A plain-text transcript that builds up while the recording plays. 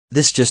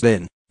This just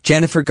in,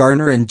 Jennifer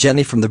Garner and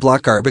Jenny from the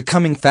block are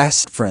becoming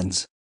fast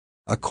friends.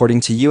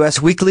 According to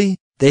US Weekly,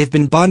 they've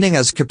been bonding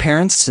as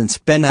co-parents since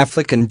Ben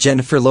Affleck and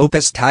Jennifer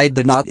Lopez tied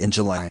the knot in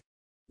July.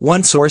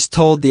 One source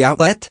told the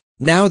outlet,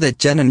 now that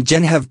Jen and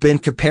Jenny have been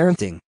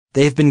co-parenting,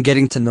 they've been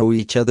getting to know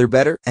each other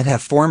better and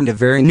have formed a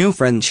very new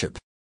friendship.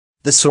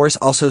 The source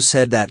also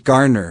said that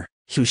Garner,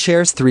 who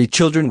shares 3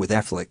 children with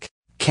Affleck,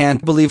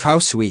 can't believe how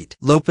sweet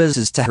Lopez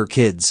is to her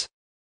kids.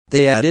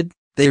 They added,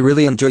 they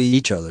really enjoy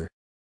each other.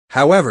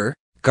 However,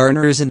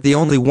 Garner isn't the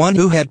only one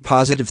who had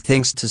positive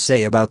things to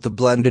say about the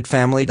blended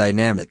family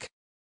dynamic.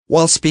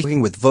 While speaking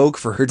with Vogue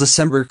for her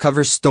December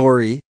cover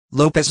story,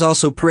 Lopez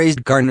also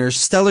praised Garner's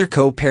stellar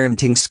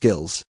co-parenting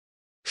skills.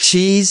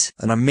 She's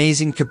an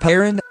amazing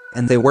co-parent,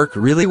 and they work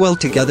really well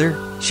together,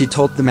 she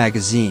told the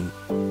magazine.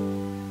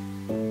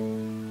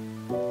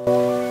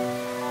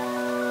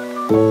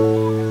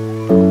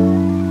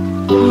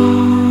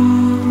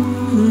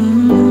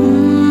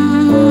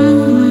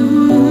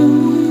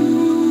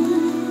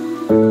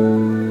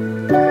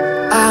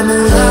 I'm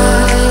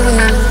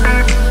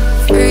alive,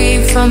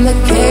 free from the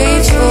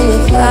cage full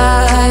of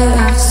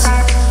lies.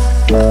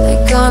 What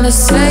they gonna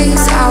say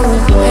is how we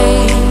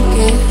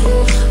make it.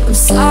 I'm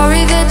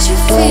sorry that you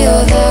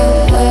feel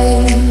that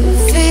way,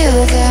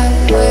 feel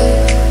that way.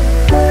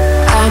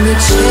 I'm a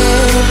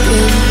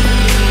champion,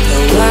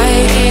 though I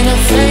ain't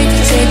afraid to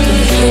take a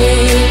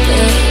hit.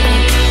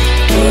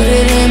 Put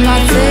it in my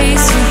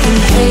face, you can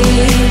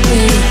hate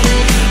me.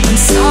 I'm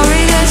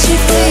sorry that you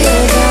feel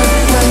that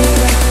way,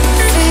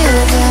 feel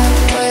that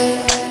way.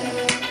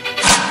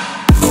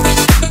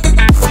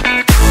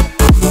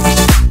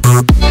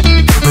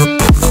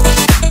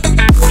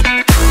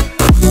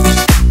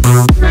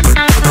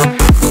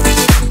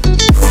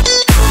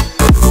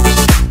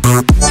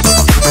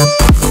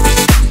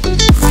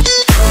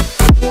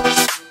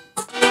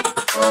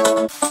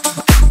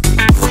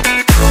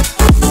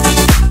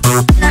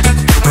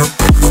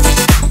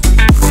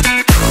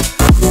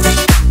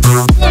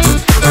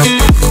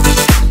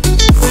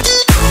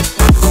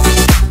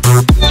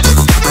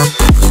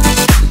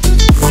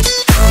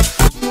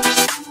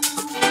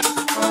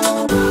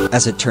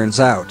 As it turns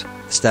out,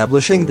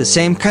 establishing the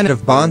same kind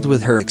of bond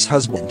with her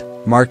ex-husband,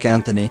 Mark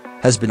Anthony,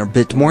 has been a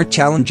bit more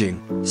challenging,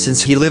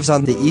 since he lives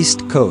on the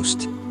East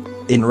Coast.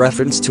 In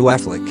reference to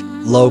Affleck,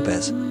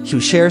 Lopez,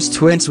 who shares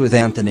twins with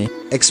Anthony,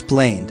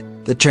 explained,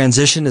 the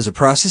transition is a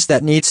process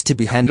that needs to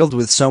be handled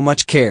with so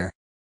much care.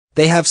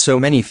 They have so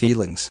many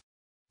feelings.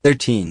 They're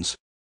teens.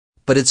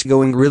 But it's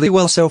going really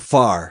well so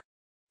far.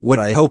 What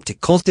I hope to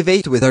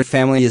cultivate with our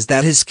family is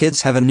that his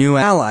kids have a new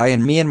ally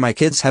and me and my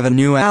kids have a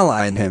new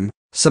ally in him.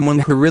 Someone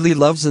who really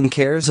loves and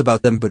cares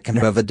about them but can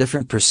have a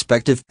different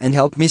perspective and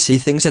help me see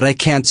things that I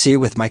can't see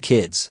with my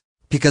kids,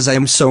 because I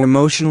am so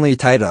emotionally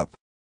tied up.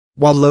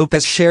 While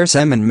Lopez shares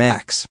Em and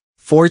Max,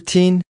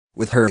 14,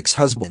 with her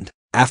ex-husband,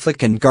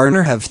 Affleck and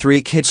Garner have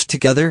 3 kids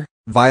together,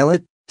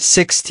 Violet,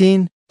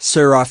 16,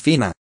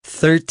 Serafina,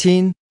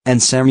 13,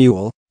 and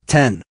Samuel,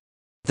 10.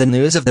 The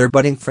news of their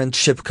budding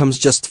friendship comes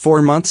just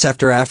 4 months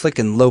after Affleck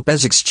and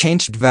Lopez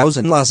exchanged vows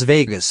in Las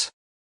Vegas.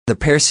 The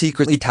pair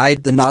secretly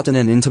tied the knot in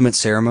an intimate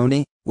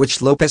ceremony,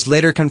 which Lopez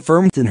later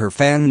confirmed in her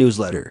fan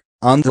newsletter,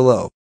 On the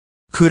Low.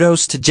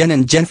 Kudos to Jen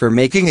and Jen for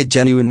making a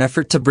genuine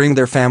effort to bring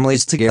their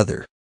families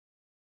together.